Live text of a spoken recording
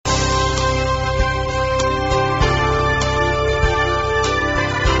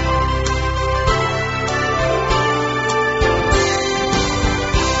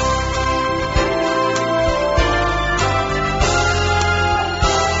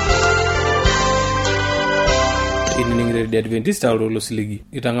Ini Radio Adventista lo siligi.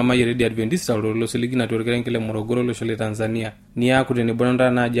 Itangama Radio Adventista lo siligi na turekere kile Morogoro lo shole Tanzania. Ni ya kutene bonanda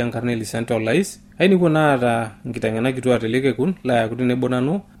na Jean Carnel Santo Lais. Aini kuna ata ngitangana kitu ateleke kun la ya kutene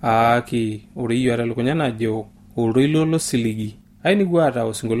bonano aki uriyo ara lukunyana jo urilo lo siligi. Aini kwa ata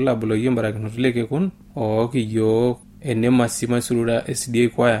usingolola bulo yombara kinotuleke kun o kiyo enema sima surura SDA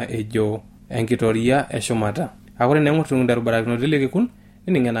kwaya ejo enkitoria eshomata. Akore nengo tungundar bara kinotuleke kun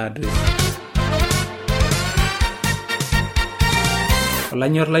iningana address.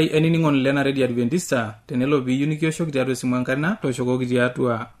 Olanyor lai eniningon lena Radio Adventista tenelo bi unikio shok tiatu simankarina to shoko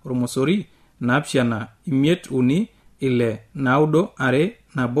kitiatu Romosori napshana imiet uni ile naudo are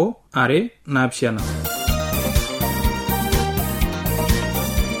nabo are napshana.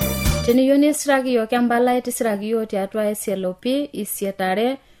 Teniyoni sragio kambala eti sragio tiatu SLOP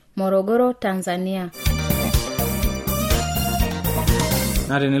isietare Morogoro Tanzania.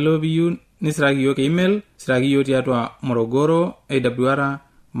 Na tenelo bi nisragio ke email sragio tiatu morogoro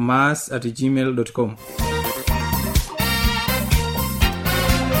awr@gmail.com.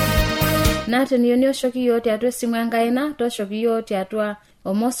 Na teniyoni shokio tiatu simangaina to shokio tiatu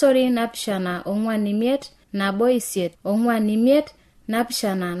Omosori napshana ongwanimiet na boisiet ongwanimiet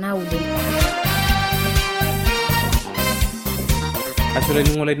napshana naudo. Ashole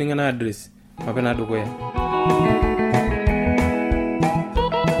ningola ningana address mapena dukoya.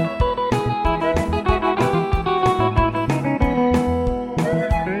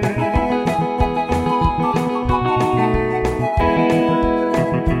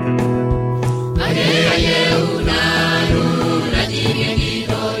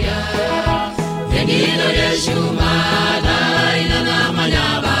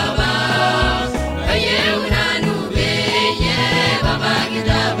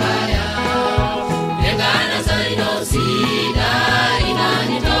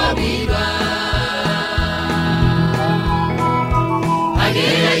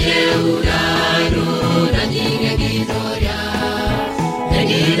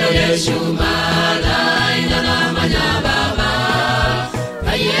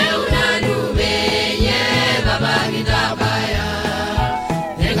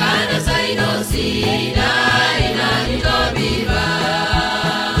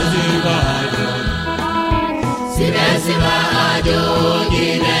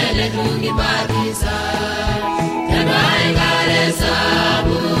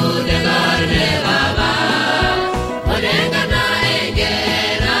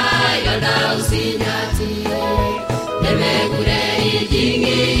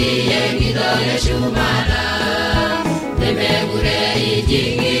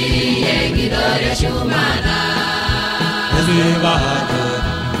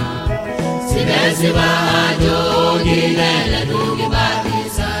 Silesi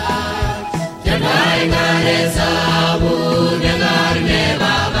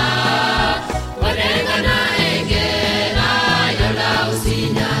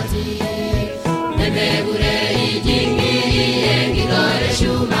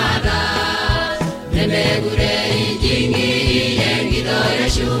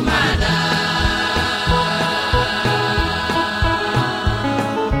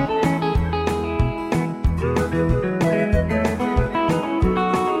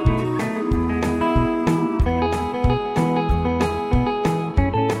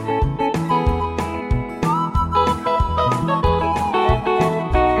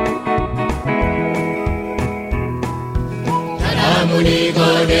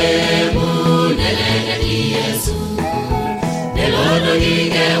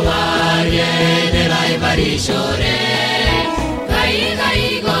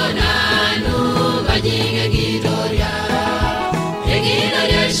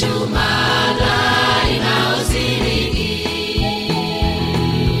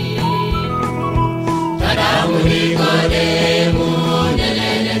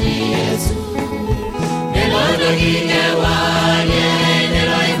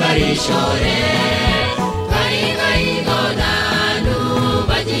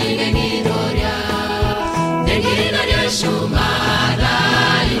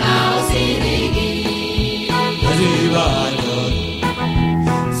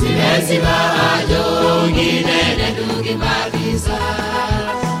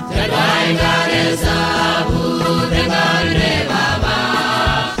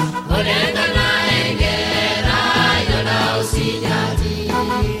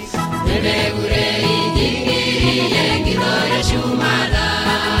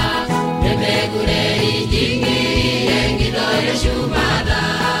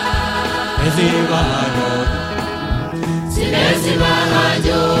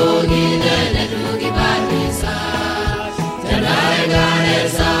bahajo gine ne dugi batisa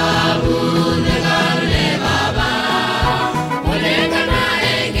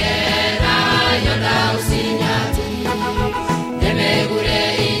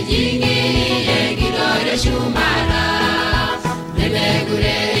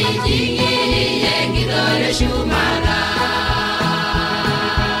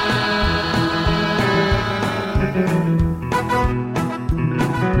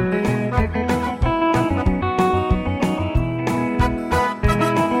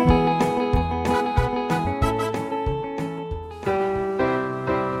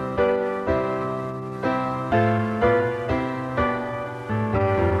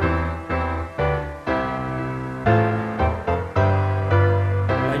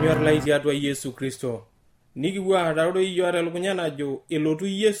onyor lai tiatua Yesu Kristo. Nikipuo ataroro iyiok telukunya najo elotu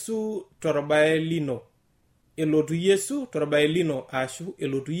Yesu torbae lino. Elotu Yesu torbae lino ashu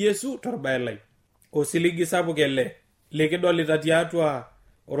elotu Yesu torbae lai. Osiligi sapuk ele likidolita tiatua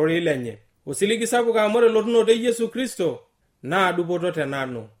ororei lenye. Osiligi sapuk amu ore elotunoto e Yesu Kristo naa dupoto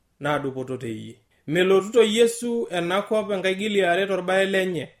tenanu, naa dupoto teyie. Melotuto Yesu enakop enkaigiliare torbae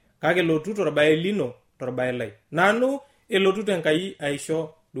lenye, kake elotu torbae lino torbae lai. Nanu elotu tenkai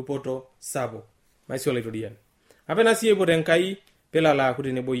aisho dupoto sapuk. Maisio laitorian. Apena siye pote enkai pelala aku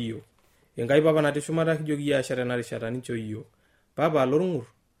tenebo iyiok. Enkai papa natii shumata kijoki asha tena rishata nincho iyiok. Papa lorngur.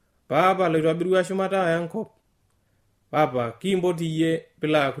 Papa loitobirua shumata aya enkop. Papa kiimpoti iyie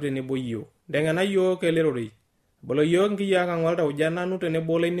pila aku tenebo iyiok. Ndeng'ena iyiok elerorei. Bolo iyiok nkiyiak ang'olta uja nanu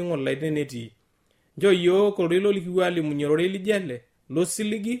tenebo olainining'o lai tenetii. Nchoo iyiok olorei likipuo alimunye ororei lijo ele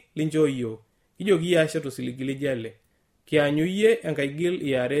losiligi linchoo iyiok. Kijoki iyie asha tosiligi lijo ele. Kianyu iyie enkaigil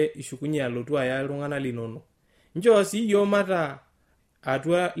iare ishukunye alotu aya iltung'anak linono. Nchoo sii iyiok mataa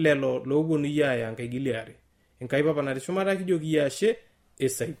atua lelo looponu iyie aya enkaigil iare. Enkai papa natii shumata kijoki iyie ashe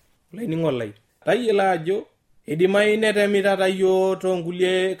esai. Olainining'o lai. Tayiolo ajo idimayu netemitata iyiok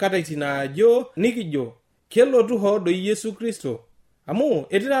toonkulie katitin ajo nikijo kelotu hoo doi Yesu Kristo. Amu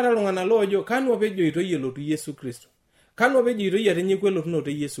etii taata iltung'anak loojo kanu apa ejoitoi elotu Yesu Kristo. Kanu apa ejoitoi etinyiku elotunoto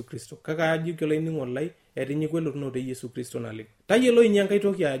e Yesu Kristo. Kake ajoki olainining'o lai etinyiku elotunoto e Yesu Kristo naleng. Tayiolo inye enkai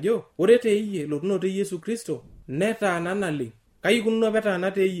toki ajo ore teeyie elotunoto e Yesu Kristo netaana naleng. Kai ikununo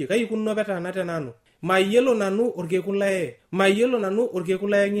petaana teeyie, kai ikununo petaana tenanu. Mayiolo nanu orkekun lae, mayiolo nanu orkekun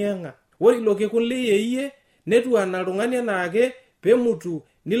laeng'iyeng'a. Ore ilo kekun liyeyie netu ana iltung'ani enaake pemutu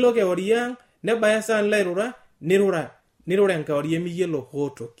nilo keoriang nebaya saa nilo nirura enkewarie miyiolo hoo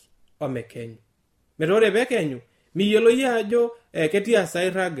toki omekenyu. Metaa ore pekenyu miyiolo iyie ajo ketii asa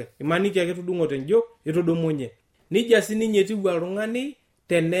irraga, imaniki ake tudung'ote njo itudumunye. Nija sininye etiu oltung'ani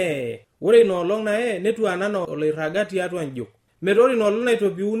tenee. Ore ina olong nae netu ana oloirraga tiatua njok. Metaa ore ina olong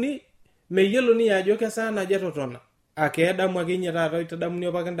naitopiuni meyiolo ninye ajo kesaa naje totona. Ake edamu ake ninye taata itadamuni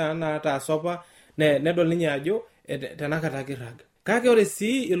apa endaa nataasa apa nedol ninye ajo tenakata kirraga. Kake ore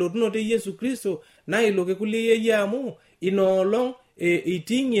sii elotunoto e Yesu Kristo naa ilo kekun liyeyie amu ina olong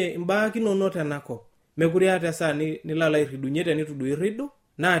iting'ie imbaa inonok tenakop. Mekure eeta esaa nilala irridunye tenitu duo irridu,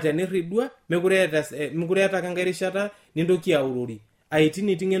 naa tenirridua mekure eeta ake enkai rishata nintoki aurori.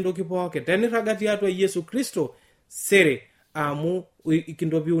 Aiting entoki pookin. Tenirraga tiatua Yesu Kristo sere amu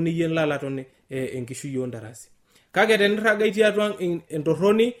kintopiuni iyie nilala tone enkishui ondarasi. Kake tenirraga tiatua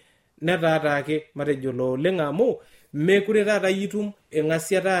entorroni netaata ake matejo oleng amu mekure taata yitum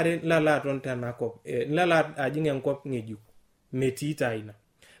eng'asiata are nilala aton tenakop. Nilala ajing enkop ng'ejuk. Metii taa ina.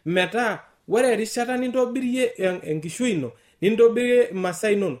 Metaa ore erishata nintobirie enkishui ino, nintobirie imasaa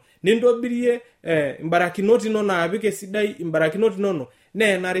inono, nintobirie imbarakinot inono apik esidai imbarakinot inono, naa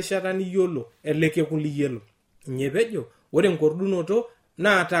ena rishata niyiolo ele kekun liyiolo. Nye pejo ore enkordunoto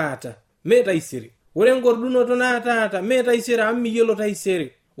naa taata mee taisere. Ore enkordunoto naa taata mee taisere amu miyiolo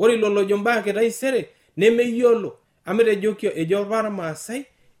taisere. Ore ilo lojo mbaa taisere nemeyiolo. Amu ejo irmaasai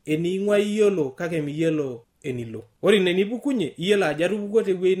ening'ua iyiolo kake miyiolo enilo. Ore ine nipukunye iyiolo ajo atupukuo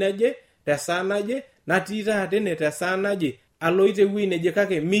tewuei naje tesaa naje natii taata ene tesaa naje aloito ewuei neje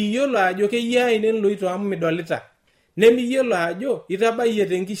kake miyiolo ajo keyiaa ine niloito amu midolita. Nemiyiolo ajo itabayie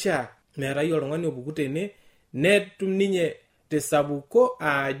tenkishaa. Meetai oltung'ani opuku tene netum ninye tesapuko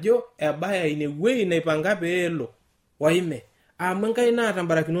ajo ebaya ine wuei naipanga peelo. Waime amu enkai naata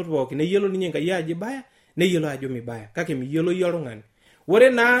mbarakinot pookin. Neyiolo ninye enkai ajo ibaya neyiolo ajo mibaya kake miyiolo iyie oltung'ani. Ore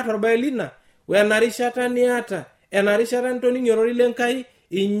naa torbae lina wena rishata niata ena rishata nitoning'ie ororei lenkai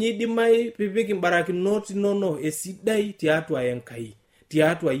inyidimayu pipik imbarakinot inono esidai tiatua enkai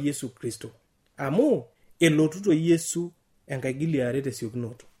tiatua Yesu Kristo. Amu elotuto Yesu enkaigili are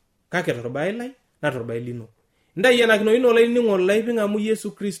tesiokinoto. Kake torbae lai na torbae lino. Ndai enakino ino olainining'o lai ping'amu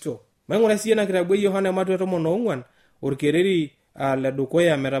Yesu Kristo. Maing'ura sii ena kitabu e Yohana Mateo 14 orkereri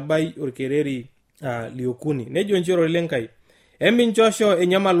ledukuya metabai orkereri liokuni. Nejo njoro lenkai. Eminchosho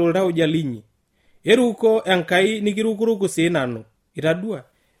enyamalu iltauja linyi. Eruko enkai nikirukuruku sii nanu. Itadua.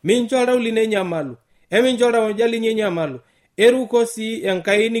 Mincho oltau lino enyamalu. Emincho iltauja linyi enyamalu. Eruko sii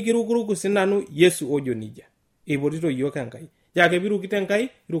enkai nikirukuruku sii nanu Yesu ojo nija. Eipotito iyiok enkai. Jake pirukite enkai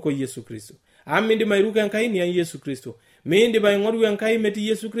iruko Yesu Kristo. Amu mindim airuko enkai niya Yesu Kristo. Mindim aing'oru enkai metii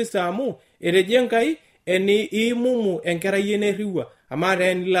Yesu Kristo amu etejo enkai eni imumu enkerai enerriwa. Ama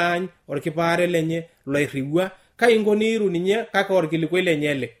tenilaany orkipaare lenye loirriwa kai inko niiru ninye kake orkilikwai lenye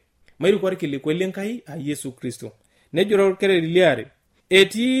ele. Mairuko orkilikwai lenkai a Yesu Kristo. Nejuro orkereri liare.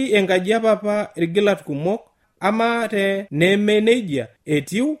 Etii enkaji apapa irgilat kumok ama te neme nejia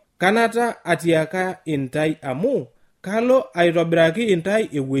etiu kanata atiaka intai amu kalo aitobiraki intai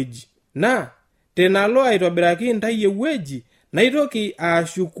ewueji, na tenalo aitobiraki intai ewueji naitoki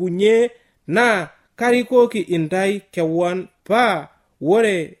ashukunye na karikoki intai kewon paa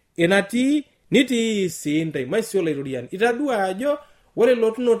wore enatii nitii sii intai. Maisio laitoriani itadua ajo wore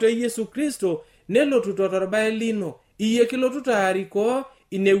lotunoto Yesu Kristo nelotu torbae lino, iyie kilotu taarikoo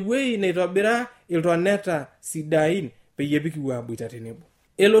inewueji naitobira iltoneta sidain peyie pikipuo aboita tenebo.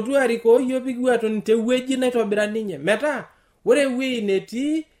 Elotu arikoo iyiok pikipuo atoni tewueji naitobira ninye, metaa wore ewueji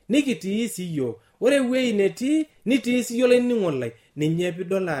netii nikitii siyiok, wore ewueji netii nitii siyiok laining'o lai. Ninye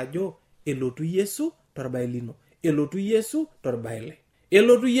pidol ajo elotu Yesu torbae lino, elotu Yesu torbae lai,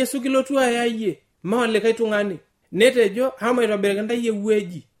 elotu Yesu kilotu ayayie maa likae tung'ani netejo ama aitobiraki intai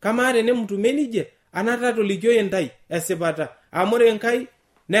ewueji. Kamaa tenemutume nije anata tolikio intai esipata, amu ore Enkai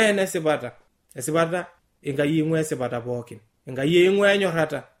naa enesipata. Esipata Enkai ing'ua esipata pookin, Enkai ing'ua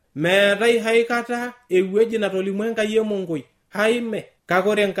enyorrata. Meetai haikata ewueji natolimu Enkai emongoi haime, kake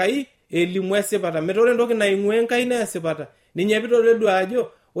ore Enkai elimu esipata. Metore entoki naing'ua Enkai naa esipata. Ninye pitodua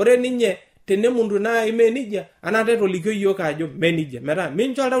ajo ore ninye tenemundu naa ime nija anata tolikio iyiok ajo menija, metaa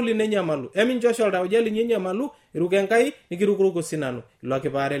mincho oltau lino enyamalu, emincho oshi oltauja linyi enyamalu, iruko Enkai nikirukuruko sinanu ilo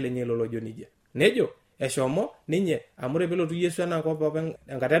kipaare lenye lolojo nija. Nejo eshomo ninye amu ore pelotu Yesu enakop apa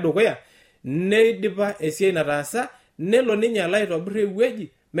enkata edukuya neidipa esiai nataasa, nelo ninye alo aitobir ewueji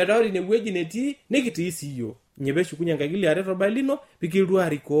metaa ore inewueji netii nikitii siyiok. Ninye peshukunye Enkai kiliare torbae lino pikiltu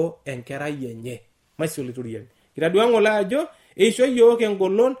arikoo enkerai enye. Maisio litoriani kitadua ng'ole ajo eisho yiok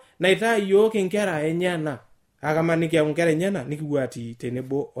engolon naitaa yiok inkera enyana, akamaniki aku inkera enyana nikipuo atii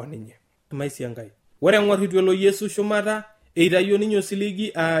tenebo oninye. Maisio Enkai ore eng'or itu elo Yesu shumata eitayio ninye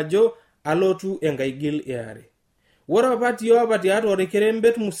osiligi ajo alotu enkaigil eare. Ore apa tiatua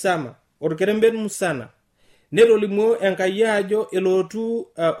orkerembet musana netolimuo Enkai ajo elotu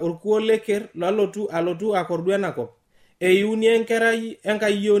orkuo leker alotu akordu enakop, eiuni enkerai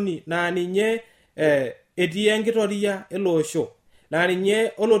enkayioni naa ninye etii enkitoria eloosho, naa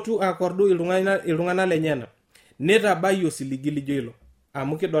ninye olotu akordu iltung'anak lenyena. Nitabai osiligi lijo ilo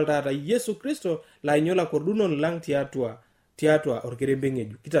amu kidol taata Yesu Kristo lainyo lakorduno lang tiatua orkerembe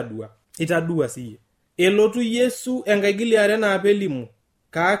ng'ejuk. Itadua siye elotu Yesu enkaigil eare naa pelimu,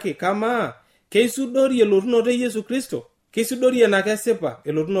 kake kamaa keisudori elotunoto Yesu Kristo, keisudori ena kesipa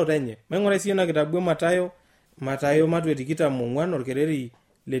elotunoto enye. Maing'ura siye ena kitabu Matayo matwe 24 orkereri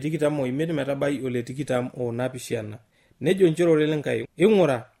le 25 metabai ole 27. Nejo njorore lenkai,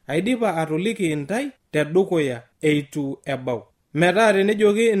 ing'ura aidipa atoliki intai tedukuya eitu ebau. Metaa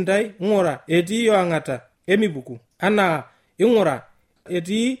tenejoki intai ng'ura etii yoang'ata emipuku, anaa ing'ura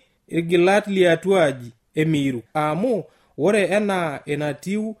etii irgilat liatua aji emiiru, amu ore enaa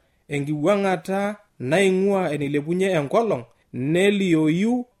enatiu enkiwuang'ata naing'ua enilepunye enkolong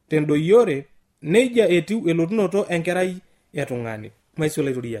nelioyu tendoyiore, neija etiu elotunoto enkerai etung'ani. Maisio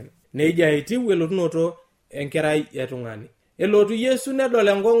laitoriani neija etiu elotunoto enkerai etung'ani. Elotu Yesu nedol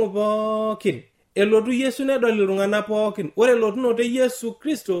enkong'u pookin, elotu Yesu nedol iltung'anak pookin. Ore elotunoto Yesu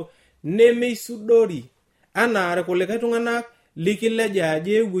Kristo nemeisudori anaa irkulikae tung'anak likileja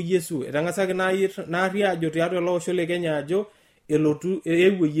ajo ewuo Yesu. Etang'asaki naari ajo tiatua ele osho le Kenya ajo elotu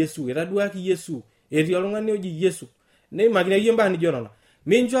ewuo Yesu, etaduaki Yesu, etii oltung'ani oji Yesu. Neimakinayie mbaa nijo nena.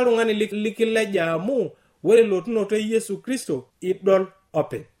 Mincho oltung'ani likileja amu ore elotunoto Yesu Kristo idol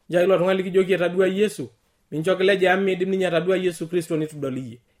openy. Ja ilo tung'ani likijoki etadua Yesu, mincho kileja amu midim ninye atadua Yesu Kristo nitudol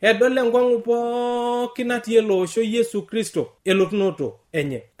iyie. Edol enkong'u pookin natii ele osho Yesu Kristo elotunoto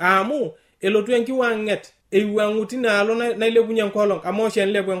enye, amu elotu enkiwang'et eiwang'u tinaalo nailepunye enkolong, amu oshi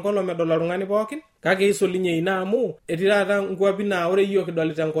enilepu enkolong medol oltung'ani pookin, kake isol ninye ina amu etii taata nkuapi naa ore iyiok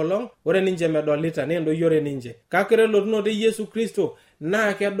kidolita enkolong, ore ninche medolita nendoyiore ninche. Kake ore elotunoto Yesu Kristo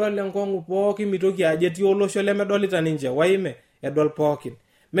naa kedol enkong'u pookin, mitoki ajo etii olosho lemedolita ninche, waime edol pookin.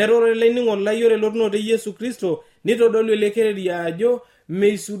 Metaa ore laining'o lai ore elotunoto Yesu Kristo nitodolu ele kereri ajo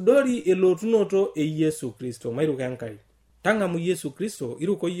meisudori elotunoto Yesu Kristo. Mairuko Enkai, tang'amu Yesu Kristo,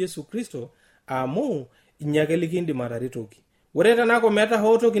 iruko Yesu Kristo amu inyake likindim ataretoki. Ore tenako meeta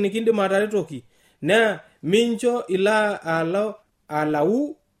hoo toki nikindim ataretoki, naa mincho ila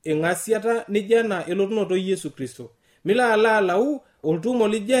alau eng'asiata nijana elotunoto Yesu Kristo. Mila alau oltumo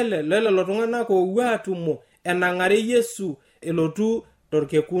lijele lelo tung'anak oowuo atumo enang'are Yesu elotu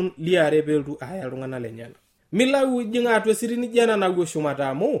torkekun liare peeltu aya iltung'anak lenyana. Milau ijing'a atua esiri nijana nawuo shumata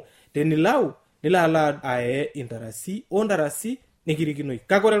amu tenilau nila ala ae intarasi ontarasi nikirikinoi.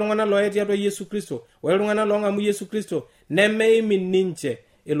 Kake ore iltung'anak loe tiatua Yesu Kristo, ore iltung'anak loong'amu Yesu Kristo nemeimin ninche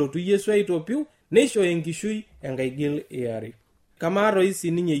elotu Yesu aitopiu neisho enkishui enkaigil eare. Kamaa toi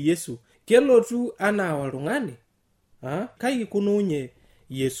sininye Yesu kelotu anaa oltung'ani? Kai ikunuunye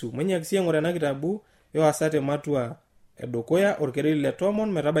Yesu? Manyaki siye ng'ura ena kitabu yoasate matua edukuya orkereri le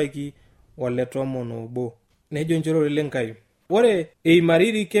 10 metabaiki ole 11. Nejo njorori lenkai, ore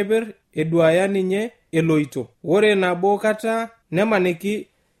eimariri keper eduaya ninye eloito. Ore nabo kata nemaniki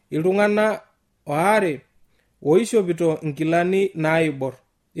iltung'ana oare oishopito nkilani naibor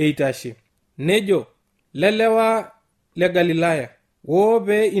eitashe. Nejo, lelewa le Galilaya,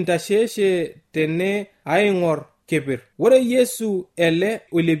 pee intasheshe tene aing'or keper. Ore Yesu ele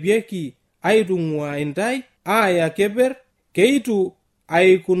oilepieki aitung'ua intai aaya keper, keitu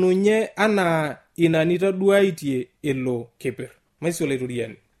aikununye anaa ina nitaduaitie elo keper. Maisio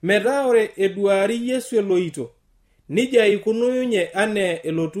laituriani. Metaa ore eduari Yesu eloito, nija ikununye anaa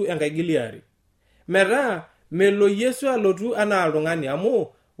elotu enkaigiliari. Metaa melo Yesu alotu anaa oltung'ani amu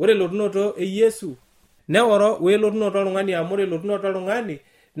ore elotunoto e Yesu neoro we elotunoto oltung'ani amu ore elotunoto oltung'ani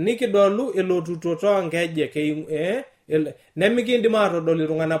nikidolu elotuto toonkejek nemikindim atodol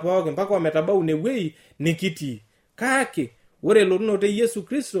iltung'ana pookin mpaka ometabau inewueji nikitii. Kake ore elotunoto e Yesu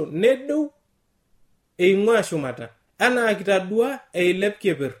Kristo nedou eing'ua shumata anaa kitadua eilep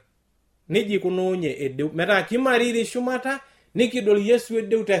keper. Niji kununye edeu metaa kimariri shumata nikidol Yesu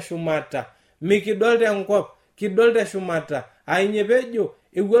edeu te shumata. Mikidol tenkop, kidol te shumata. Ainye pejo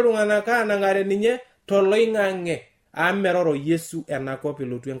epuo iltung'anak aanang'are ninye toloing'ang'e ameroro Yesu enakop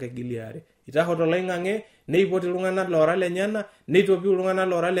elotu enkaigiliare. Itaho toloing'ang'e neipoti iltung'anak loora lenyana, neitopi iltung'anak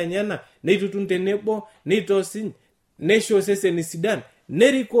loora lenyana, neitutun tenebo, neitosiny, neisho seseni sidan,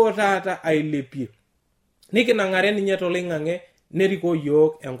 nerikoo taata ailepie. Nikinang'are ninye toloing'ang'e nerikoo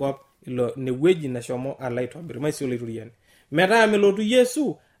yiok enkop ilo newueji nashomo alaitobir. Maisio laituriani. Metaa melotu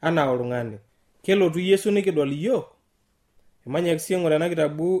Yesu anaa oltung'ani. Kelotu Yesu nikidol yiok. Imanya kisieng'ore ena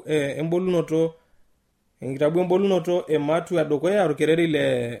kitabu embolunoto ematu edukuya orkereri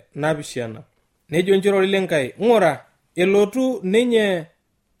le 7. Nejo njorori lenkai, ng'ura elotu ninye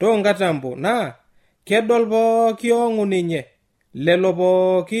toonkatambo naa kedol pooki ong'u ninye lelo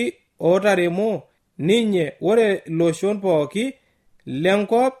pooki ootaremo ninye ore loshon pooki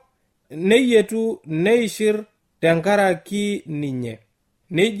lenkop neyietu neishir tenkaraki ninye.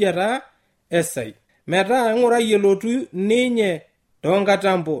 Nejia taa esai. Metaa ng'urai elotu ninye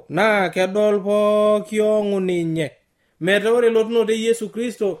toonkatambo naa kedol pooki ong'u ninye. Metaa ore elotunoto e Yesu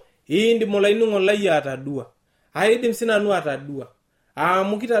Kristo iindim olainining'o lai atadua. Aidim sinanu atadua.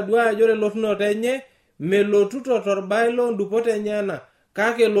 Amu kitadua ajo ore elotunoto enye melotuto torbae loondupot enyana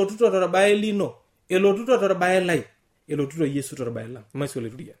kake elotuto torbae lino. Elotuto torbae lai. Elotuto Yesu torbae lang. Maisio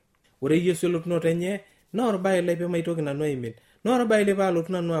laituria. Ore Yesu elotunoto enye naa orbae lai pemaitoki nanu aimin. Naa orbae lai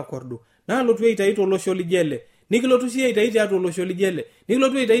paalotu nanu akordu. Naa lotu aitai tolosho lijele. Nikilotu sii aitai tiatua olosho lijele.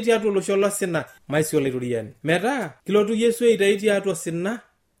 Nikilotu aitai tiatua olosho losina. Maisio laituriani. Metaa kilotu Yesu aitai tiatua osina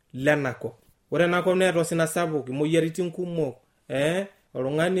lenakop. Ore enakop neeta osina sapuk, imoyiaritin kumok.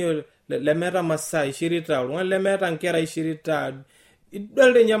 Oltung'ani lemeeta masaa ishirita, oltung'ani lemeeta nkera ishirita.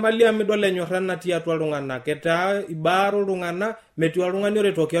 Idol enyamali amu idol enyorrana tiatua iltung'anak. Etaa ibaaro iltung'anak metiu oltung'ani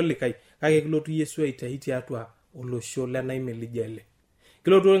oretoki olikai. Kake kilotu Yesu aitai tiatua olosho lenaime lijele.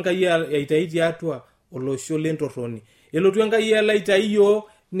 Kilotu Enkai aitai tiatua olosho lentorroni. Elotu Enkai aitai yiok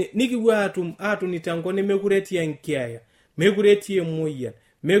nikipuo aatuni tenkop nemekure etii enkiaya, mekure etii emoyian,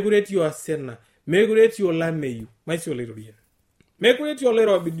 mekure etii osina, mekure etii olameyu. Maisio laituriani. Mekure etii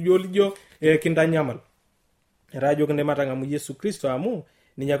oloirobi lijo kintanyamal. Etaa jo kindim atang'amu Yesu Kristo amu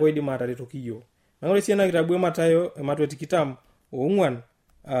ninye ake oidim ataretoki yiok. Ore sii ena kitabu Mathayo 24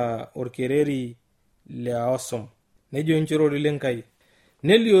 orkereri le 9. Nejo njorori lenkai,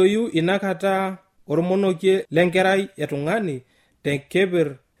 nelioyu inakata ormonokie lenkerai etung'ani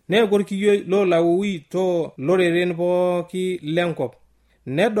tekeper neeku orkiyioi loolaui too loreren pooki lenkop.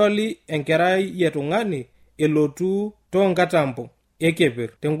 Nedoli enkerai etung'ani elotu toonkatambo ekeper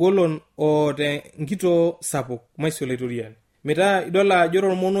tengolon o tenkitoo sapuk. Maisio laituriani. Metaa idol ajo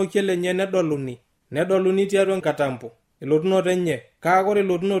ormonokie lenye nedoluni tiatua nkatambo elotunoto enye. Kake ore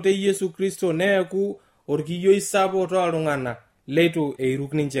elotunoto e Yesu Kristo neeku orkiyioi sapuk tooltung'anak leitu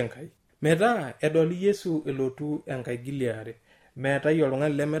eiruk ninche Enkai. Metaa edoli Yesu elotu enkaigiliare. Meetai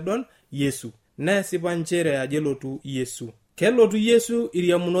oltung'ani lemedol Yesu. Nesipa nchere ajo elotu Yesu. Kelotu Yesu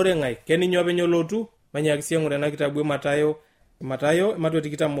iriamunore ng'ai. Keninye openy olotu. Manyaki sieng'ore ena kitabu Mathayo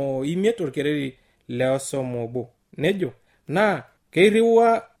 25 orkereri le 11. Nejo, naa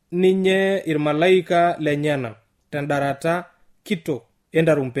keiriwa ninye irmalaika lenyana tendarata kitok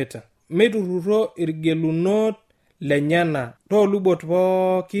entarumpeta. Meiturruro irgelunot lenyana toolubot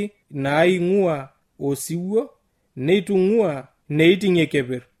pooki naing'ua osiwuo neitung'ua neiting'ie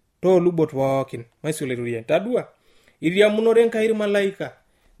keper toolubot pookin. Maisio laituriani. Tadua iriamunore Enkai irmalaika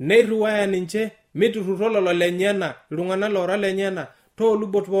neirriwaya ninche meiturruro lolo lenyana iltung'anak loora lenyana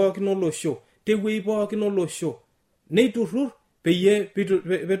toolubot pookin olosho tewuei pookin olosho neiturrur peyie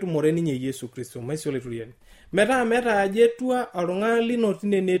petumore ninye Yesu Kristo. Maisho leturiani metaa ajetua oltung'ani lino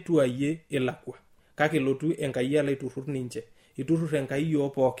tine netua yie ilakwa kake lotu Enkai alaiturrur ninche, iturrur Enkai yo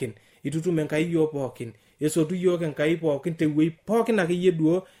pookin, itutum Enkai yo pookin, esotu yiok Enkai pookin tewuei pookin akeyie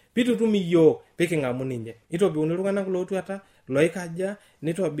duo pitutum iyiok piking'amu ninye. Itobiruni iltung'anak lootuata loikaja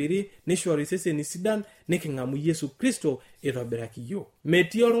nitobiri nishori seseni sidan niking'amu Yesu Kristo itobiraki yiok.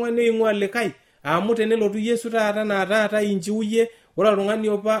 Metii oltung'ani oing'ua likai amu tenelotu Yesu taata naa taata inchiuye ore oltung'ani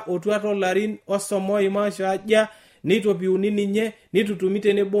opa otuata olarin osomoi maasho aja nitobiuni ninye nitutumi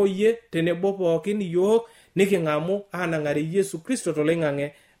tenebo yie tenebo pookin yiok niking'amu anang'are Yesu Kristo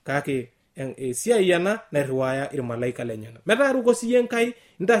toloing'ang'e kake esiai ena nairiwaya irmalaika lenyana. Metaa ruko siyie Enkai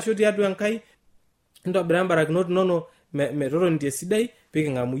intasho tiatua Enkai intobira mbarakinot inono metotoni tesidai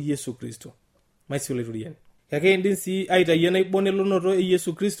piking'amu Yesu Kristo. Maisho leturiani kake indim sii aitayie naibon elonoto e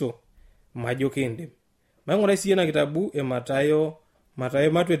Yesu Kristo majo kiindim. Maing'urai siyie na kitabu Matayo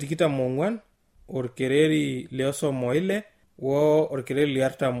matwe 24 orkereri leosomo ile wo orkereri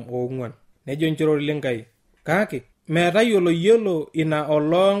liartam oong'uan nejo nchorori lenkai kake metayiolo ina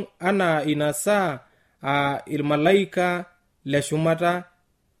olong ana ina saa irmalaika leshumata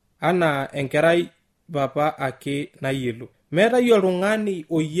ana enkerai papa ake nayiolo. Metayiolo oltung'ani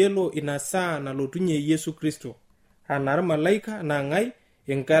oyiolo ina saa nalotunye Yesu Kristo ana irmalaika na ng'ai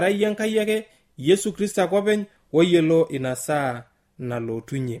enkerai Enkai ake Yesu Kristo akopeny oyiolo ina saa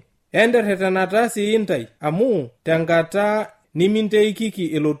nalotunye. Enterretenata sii intai amu tenkata niminteikiki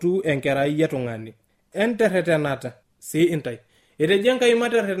elotu enkerai etung'ani. Enterretenata sii intai etejo Enkai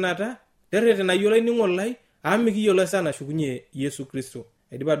materretenata terretenayiolo ning'olai amu mikiyiolo saa nashukunye Yesu Kristo.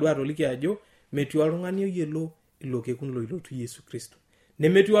 Edipa duo atoliki ajo metii oltung'ani oyiolo ilo kekun loilotu Yesu Kristo,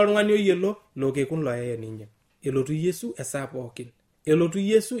 nemetii oltung'ani oyiolo ilo kekun loyaya ninye. Elotu Yesu esaa pookin, elotu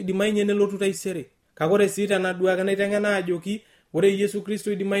Yesu idimai nye nelotu taisere kake ore sii tenaduake naiteng'ena ajoki ore Yesu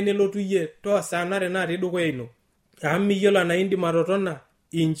Kristo idimai nelotu yie too saa nare natii dukuya ino amu miyiolo ana indim atotona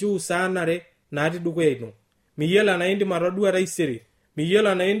inchiu saa nare natii dukuya ino, miyiolo ana indim atodua taisere, miyiolo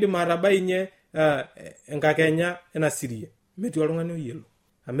ana indim atabai nye enkakenya enasirie. Metii oltung'ani oyiolo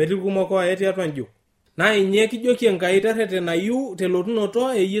amu etii kumok oe tiatua njo naa inye kijoki Enkai terretenayu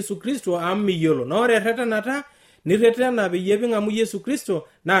telotunoto e Yesu Kristo amu miyiolo. Na ore erretenata nirretena peyie ping'amu Yesu Kristo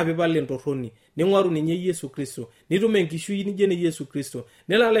naa pipal entorroni ning'oru ninye Yesu Kristo nitum enkishui nijo ne Yesu Kristo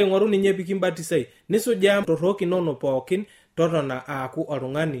nilo aing'oru ninye pikimbatisai nisujaa torrok inono pookin totona aaku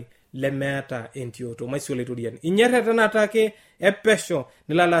oltung'ani lemeeta entioto. Maisho leturiani inye erretenata ake epesho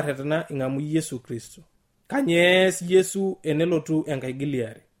nilo arretena ing'amu Yesu Kristo. Kanyees Yesu enelotu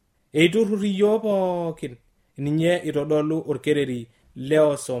enkaigiliare eiturrur iyiok pookin ninye itodolu orkereri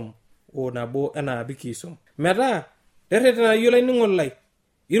leosom o nabo enaa pikisom. Metaa terretenayiolo aining'olai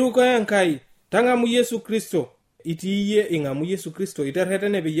iruko Enkai tang'amu Yesu Kristo itii yie ing'amu Yesu Kristo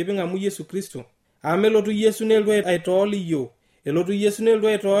iterretene peyie ping'amu Yesu Kristo amu elotu Yesu nelotu aitool iyiok, elotu Yesu nelotu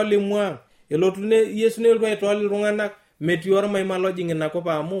aitool imua, elotu Yesu nelotu aitool iltung'anak. Metii ormaima lojing' inakop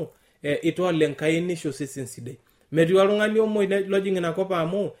amu itool Enkai nisho sesen sidai. Metii oltung'ani omoi lojing' inakop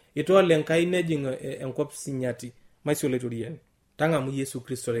amu itool Enkai nejing' enkop sinyati. Maisho leturiani tang'amu Yesu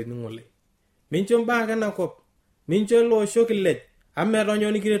Kristo laining'olai. Mincho mbaa kenakop, mincho ilo osho kilej amu meeta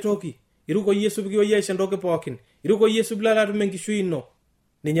nyoo nikiretoki. Iruko Yesu pikiwoi aisho entoki pookin, iruko Yesu pilo atum enkishui ino.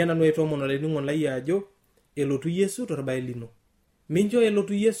 Ninye nanu aitoomon olaining'olai ajo elotu Yesu torbae lino. Mincho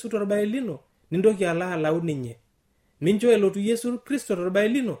elotu Yesu torbae lino nintoki alau ninye. Mincho elotu Yesu Kristo torbae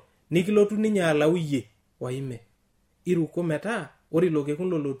lino nikilotu ninye alau yie waime. Iruko metaa ore ilo kekun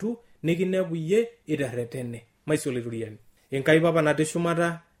lolotu nikinepu yie iterretene. Maisho leturiani Enkai papa natii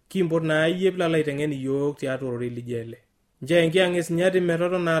shumata kimpot naa yie pilo aiteng'en iyiok tiatua ororei lijo ele. Nchoo enkiyang'es nyati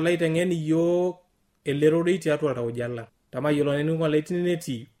metotona alo aiteng'en iyiok ele rorei tiatua iltauja lang. Tamayiolo ening'olai tine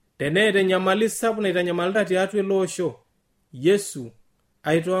netii teneeta enyamali sapuk naitanyamalita tiatua ele osho, Yesu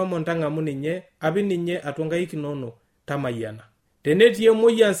aitoomon tang'amu ninye apik ninye atua nkaik inono tamayiana. Tenetii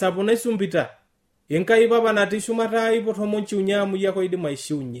emoyian sapuk naisumbita Enkai papa natii shumata ipot homo nchiunye amu iyie ake oidim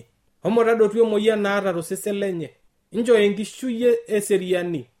aishiunye. Homo tadotu emoyian naata tosesen lenye. Inchoo enkishui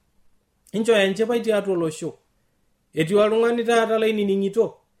eseriani, inchoo enchipai tiatua olosho. Etii oltung'ani taata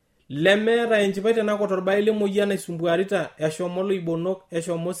lainining'ito lemeeta enchipai tenakop torbae lemoyian naisumbuarita eshomo loibonok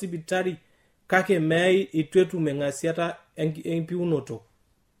eshomo sipitali kake meai itu etum eng'asiata empiunoto.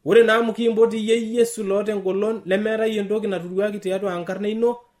 Ore naa amu kiimpoti yie Yesu loota engolon lemeetai entoki naturuaki tiatua enkarna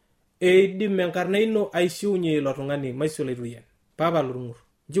ino eidim enkarna ino aishiunye ilo tung'ani. Maisho leturiani papa lorng'ur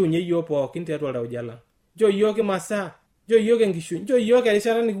nchiunye iyiok pookin tiatua iltauja lang. Nchoo iyiok imasaa, nchoo iyiok enkishui, nchoo iyiok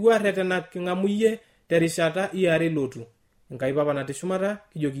erishata nikipuo arretena king'amu yie terishata iare lotu. Enkai papa natii shumata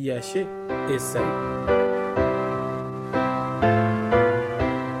kijoki yie ashe esai.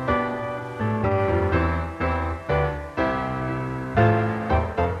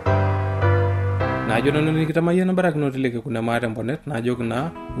 najo nanu nikitamayana barakino tileke kuna maata mponet najo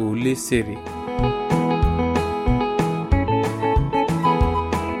kuna uli seri.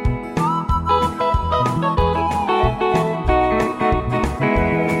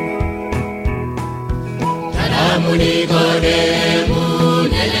 Nikodemu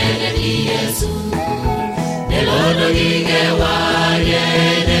nelele Yesu nelono ngewaye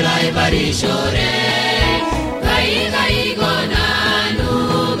nelaibarishore kai gonanu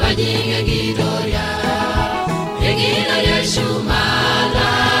bajinge gidoria egina Yesu mala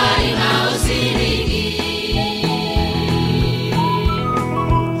inaosirigi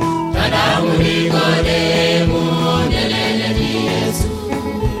Tadamu Nikodemu nelele Yesu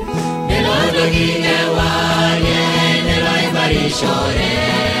nelono ngewaye Shore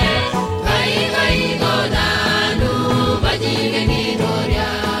kai godanu bajige gidoria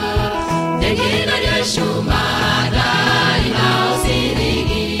negina Yesu mala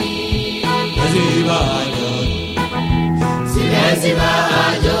inaosirigi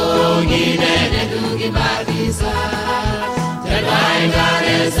Zivajo gine dugi batisa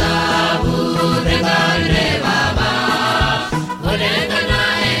Terwaingareza budengare baba Olengana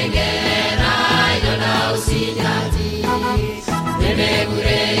engera yola usijati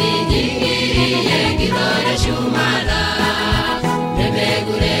Nebegure ijingi yengidore shumada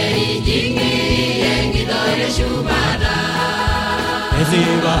Nebegure ijingi yengidore shumada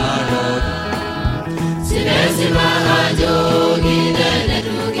Zivajo gine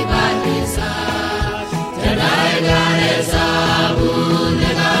dugi batisa Terwaingareza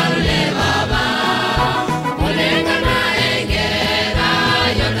budengare baba Olengana engera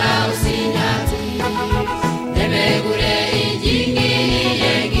yola usijati Nebegure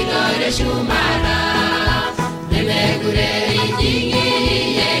Shumara Nebegure ijingi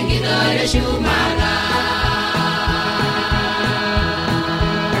yengidore shumara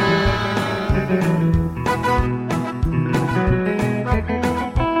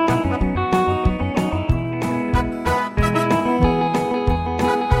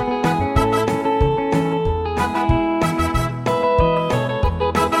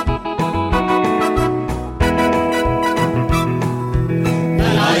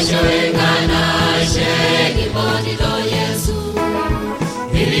Yesu,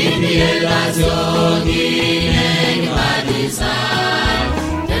 ilini elazioni